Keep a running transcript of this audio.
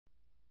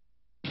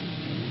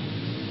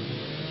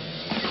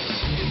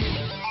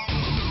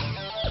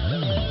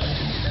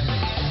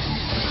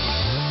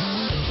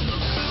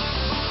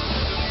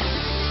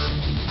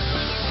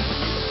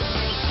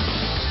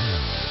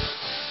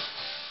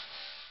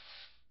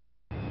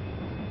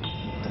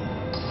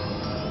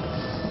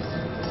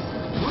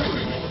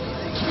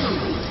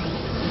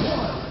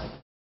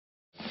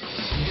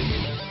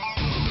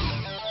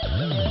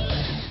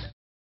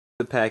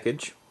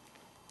package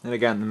that I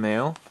got in the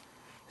mail,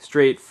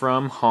 straight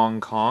from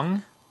Hong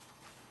Kong.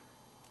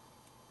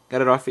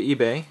 Got it off of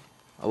eBay,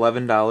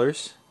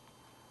 $11,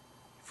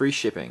 free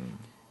shipping.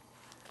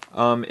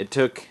 It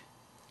took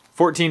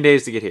 14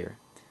 days to get here,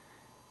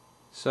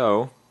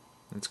 so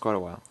it's quite a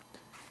while.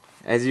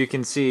 As you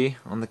can see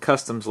on the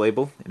customs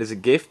label, it is a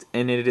gift,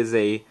 and it is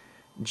a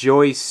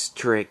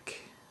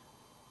joystick.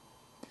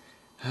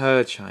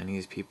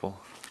 Chinese people.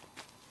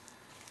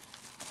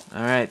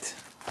 Alright.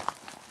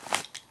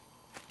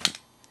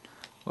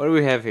 What do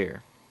we have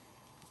here?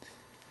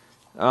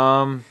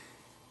 The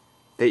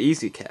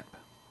EasyCap.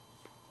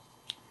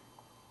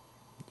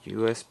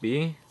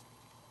 USB.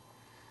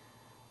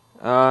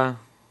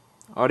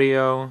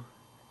 Audio.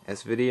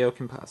 S-video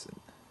composite.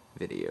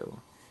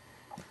 Video.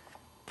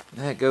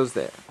 That goes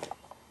there.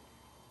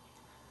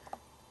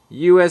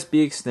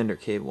 USB extender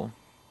cable.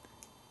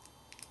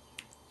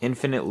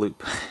 Infinite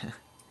loop.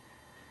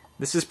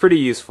 This is pretty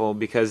useful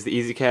because the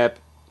EasyCap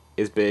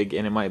is big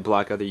and it might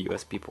block other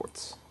USB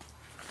ports.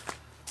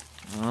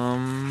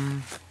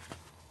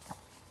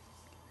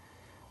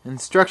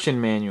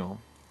 Instruction manual.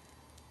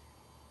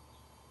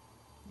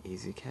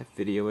 EasyCap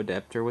video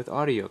adapter with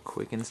audio,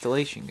 quick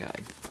installation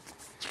guide.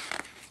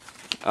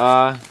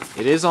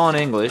 It is all in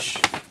English,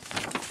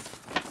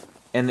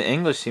 and the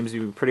English seems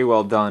to be pretty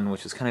well done,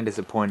 which is kind of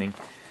disappointing,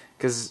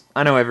 because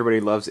I know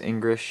everybody loves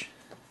English.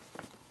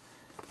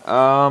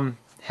 Haven't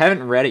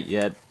read it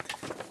yet.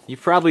 You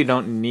probably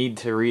don't need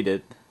to read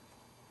it,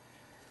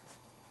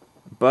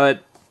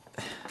 but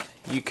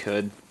you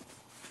could.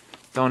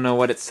 Don't know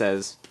what it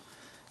says.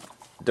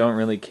 Don't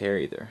really care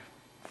either.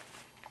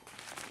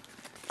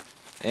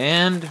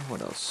 And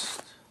what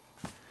else?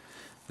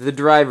 The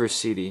driver's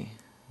CD.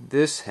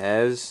 This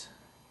has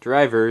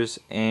drivers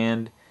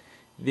and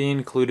the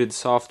included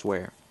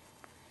software.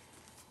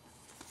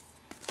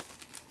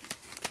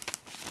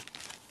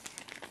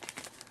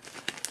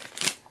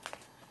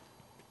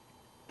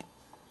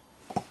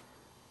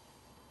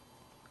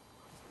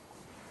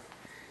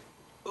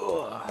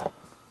 Ugh.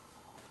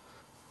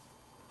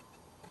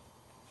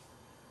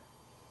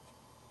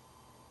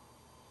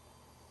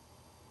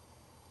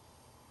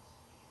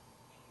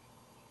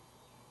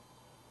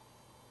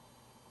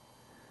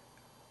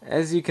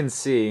 As you can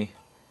see,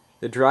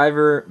 the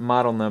driver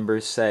model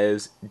number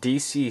says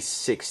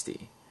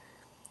DC60.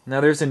 Now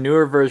there's a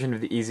newer version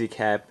of the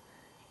EasyCap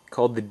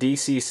called the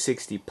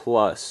DC60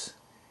 Plus.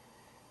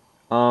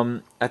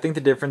 I think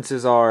the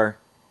differences are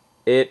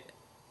it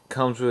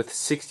comes with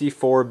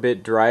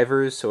 64-bit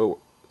drivers, so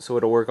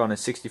it'll work on a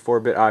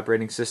 64-bit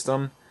operating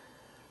system.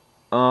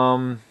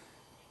 I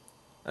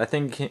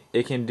think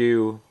it can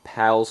do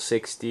PAL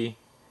 60.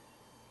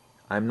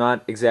 I'm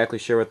not exactly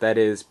sure what that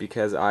is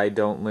because I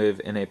don't live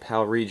in a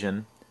PAL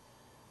region.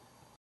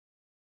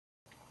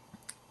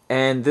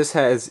 And this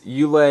has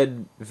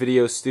ULED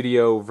Video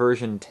Studio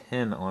version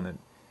 10 on it.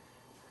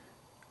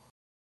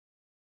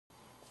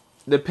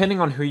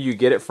 Depending on who you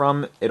get it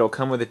from, it'll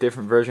come with a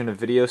different version of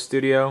Video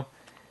Studio.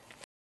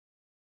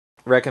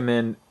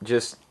 Recommend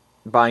just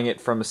buying it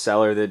from a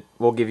seller that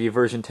will give you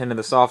version 10 of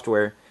the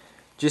software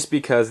just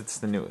because it's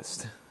the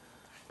newest.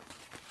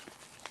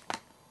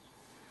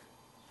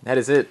 That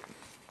is it.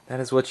 That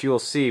is what you will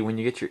see when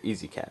you get your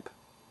EasyCap.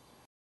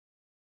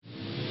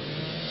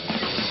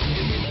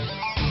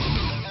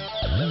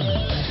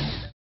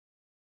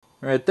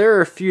 Alright, there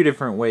are a few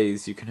different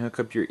ways you can hook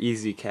up your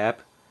EasyCap.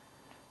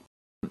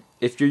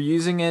 If you're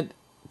using it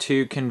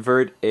to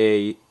convert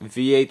a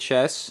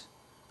VHS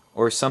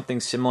or something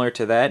similar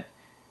to that,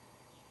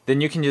 then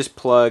you can just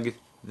plug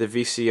the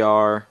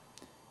VCR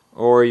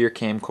or your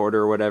camcorder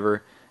or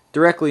whatever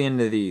directly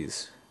into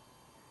these.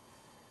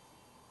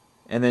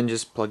 And then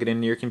just plug it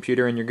into your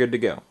computer and you're good to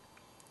go.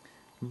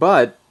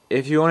 But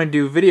if you want to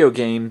do video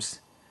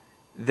games,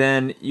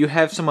 then you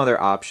have some other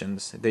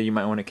options that you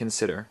might want to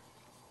consider.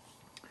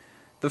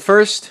 The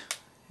first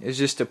is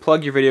just to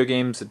plug your video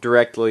games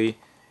directly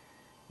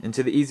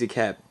into the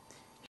EasyCap.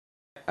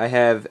 I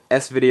have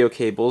S-video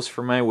cables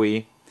for my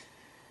Wii,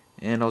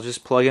 and I'll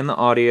just plug in the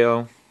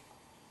audio,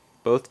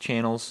 both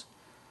channels,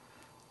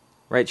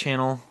 right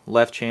channel,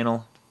 left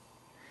channel.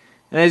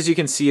 And as you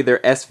can see,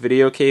 they're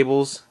S-video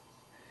cables.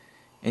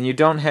 And you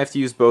don't have to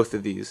use both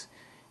of these.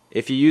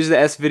 If you use the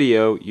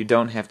S-video, you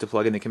don't have to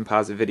plug in the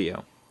composite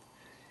video.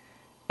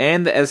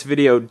 And the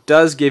S-video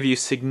does give you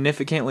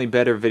significantly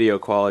better video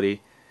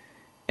quality.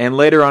 And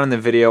later on in the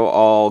video,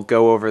 I'll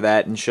go over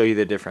that and show you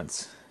the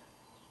difference.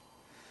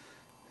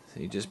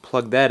 So you just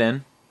plug that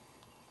in.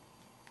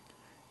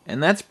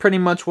 And that's pretty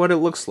much what it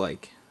looks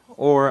like.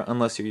 Or,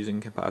 unless you're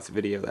using composite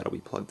video, that'll be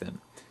plugged in.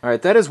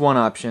 Alright, that is one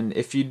option.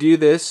 If you do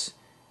this,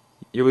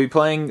 you'll be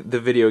playing the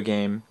video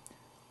game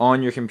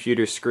on your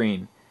computer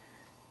screen,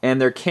 and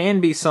there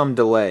can be some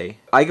delay.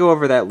 I go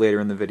over that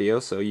later in the video,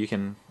 so you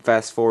can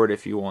fast forward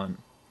if you want.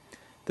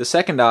 The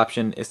second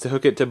option is to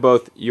hook it to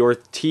both your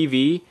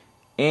TV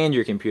and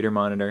your computer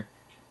monitor.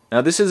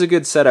 Now this is a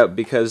good setup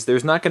because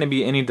there's not going to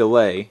be any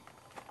delay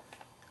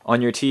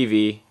on your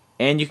TV,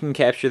 and you can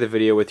capture the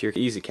video with your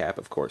EasyCap,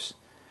 of course.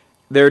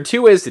 There are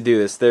two ways to do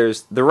this.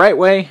 There's the right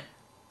way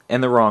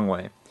and the wrong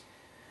way.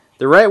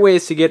 The right way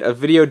is to get a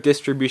video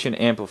distribution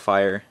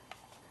amplifier,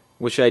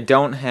 which I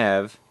don't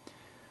have.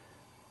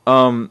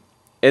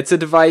 It's a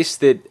device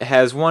that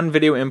has one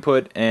video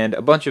input and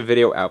a bunch of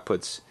video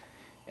outputs,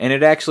 and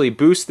it actually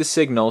boosts the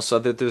signal so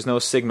that there's no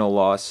signal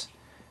loss,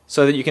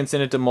 so that you can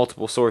send it to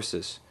multiple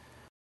sources.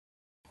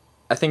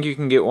 I think you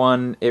can get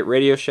one at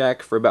Radio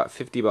Shack for about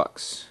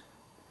 $50.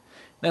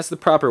 That's the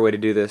proper way to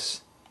do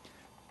this.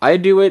 I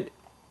do it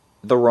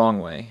the wrong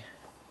way,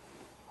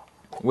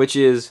 which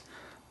is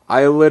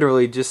I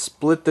literally just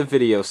split the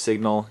video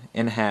signal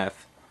in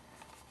half,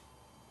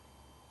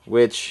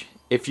 which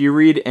if you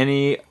read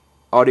any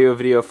audio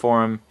video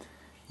forum,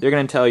 they're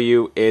going to tell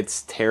you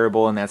it's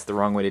terrible and that's the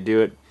wrong way to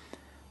do it,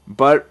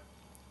 but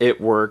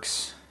it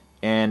works.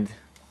 And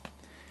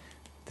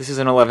this is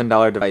an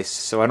 $11 device,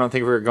 so I don't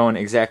think we're going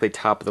exactly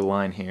top of the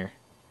line here.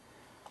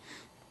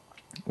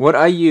 What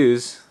I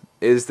use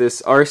is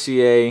this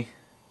RCA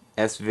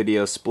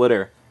S-Video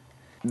splitter.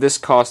 This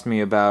cost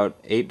me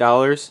about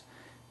 $8.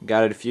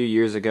 Got it a few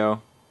years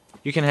ago.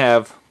 You can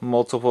have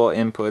multiple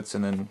inputs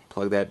and then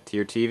plug that to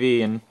your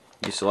TV and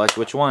you select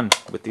which one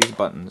with these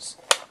buttons.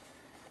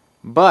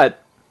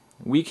 But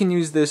we can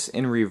use this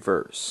in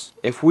reverse.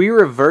 If we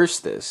reverse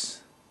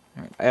this,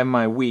 I have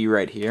my Wii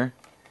right here.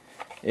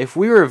 If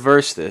we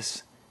reverse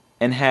this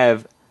and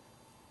have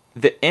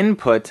the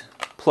input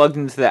plugged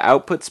into the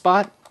output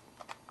spot,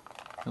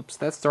 oops,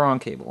 that's the wrong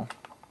cable.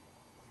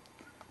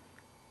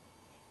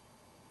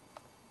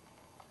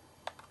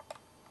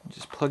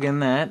 Just plug in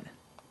that,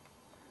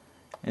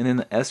 and then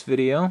the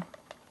S-Video.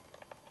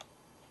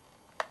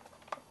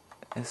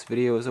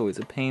 S-Video is always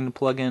a pain to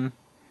plug in.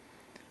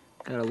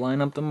 Gotta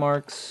line up the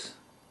marks,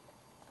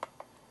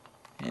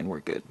 and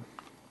we're good.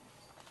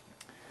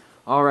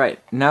 Alright,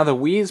 now the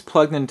Wii is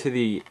plugged into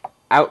the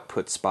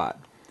output spot.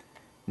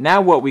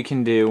 Now what we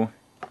can do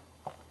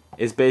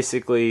is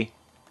basically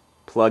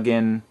plug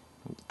in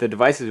the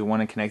devices we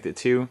want to connect it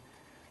to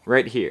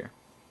right here.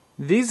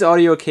 These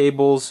audio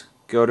cables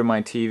go to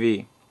my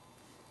TV.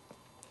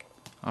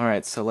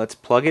 Alright, so let's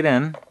plug it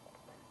in.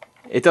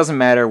 It doesn't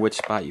matter which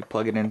spot you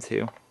plug it into.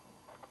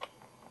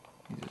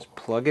 You just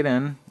plug it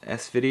in.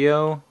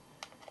 S-Video,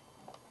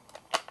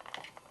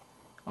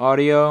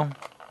 audio.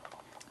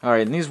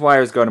 Alright, and these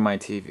wires go to my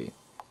TV.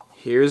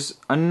 Here's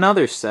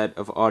another set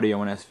of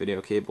audio and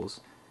S-Video cables.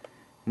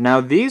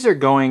 Now these are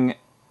going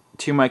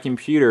to my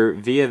computer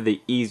via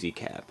the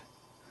EasyCap.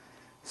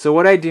 So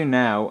what I do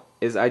now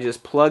is I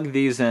just plug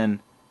these in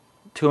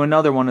to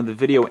another one of the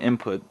video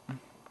input.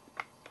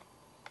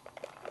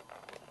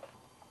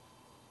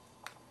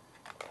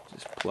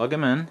 Just plug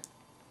them in.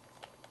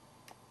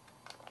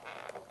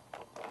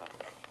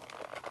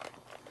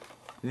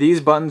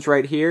 These buttons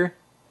right here,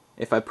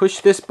 if I push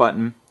this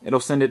button, it'll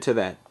send it to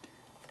that.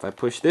 If I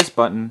push this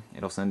button,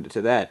 it'll send it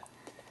to that.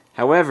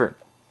 However,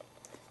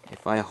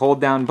 if I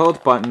hold down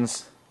both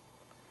buttons,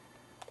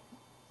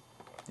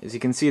 as you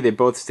can see, they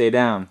both stay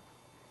down.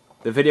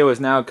 The video is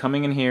now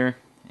coming in here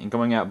and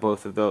going out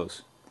both of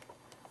those.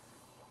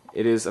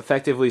 It is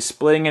effectively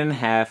splitting it in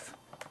half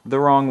the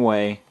wrong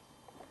way,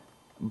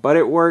 but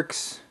it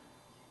works.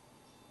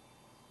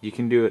 You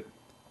can do it.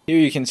 Here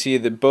you can see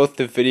that both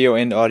the video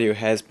and audio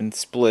has been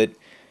split.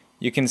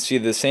 You can see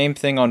the same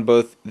thing on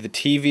both the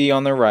TV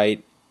on the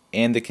right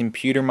and the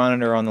computer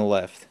monitor on the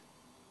left.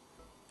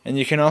 And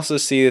you can also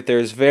see that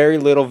there's very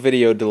little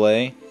video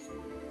delay,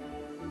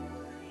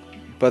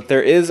 but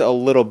there is a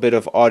little bit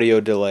of audio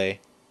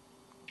delay.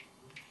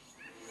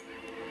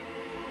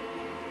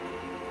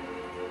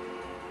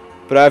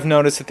 But I've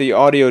noticed that the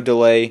audio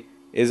delay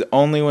is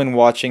only when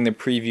watching the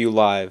preview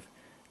live,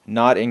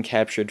 not in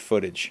captured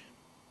footage.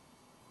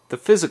 The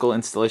physical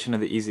installation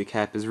of the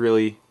EasyCap is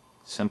really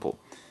simple.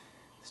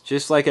 It's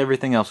just like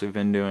everything else we've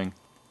been doing.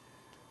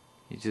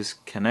 You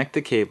just connect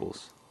the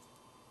cables.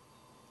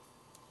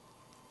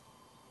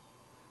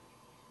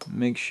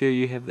 Make sure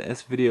you have the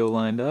S-Video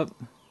lined up.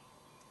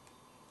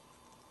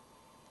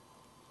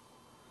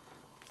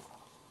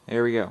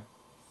 There we go.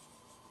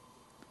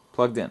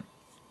 Plugged in.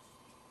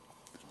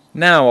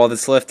 Now all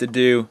that's left to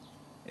do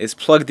is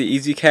plug the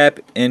EasyCap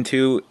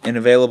into an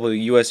available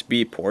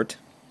USB port.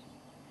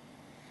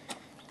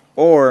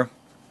 Or,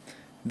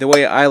 the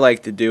way I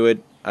like to do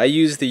it, I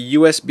use the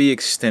USB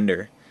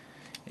extender.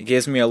 It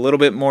gives me a little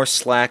bit more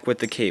slack with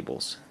the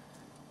cables.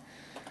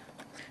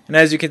 And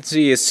as you can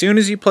see, as soon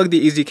as you plug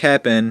the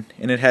EasyCap in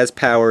and it has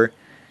power,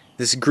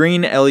 this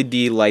green LED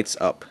lights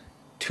up.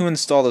 To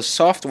install the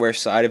software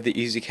side of the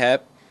EasyCap,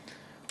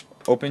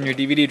 open your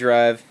DVD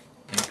drive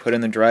and put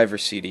in the driver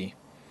CD.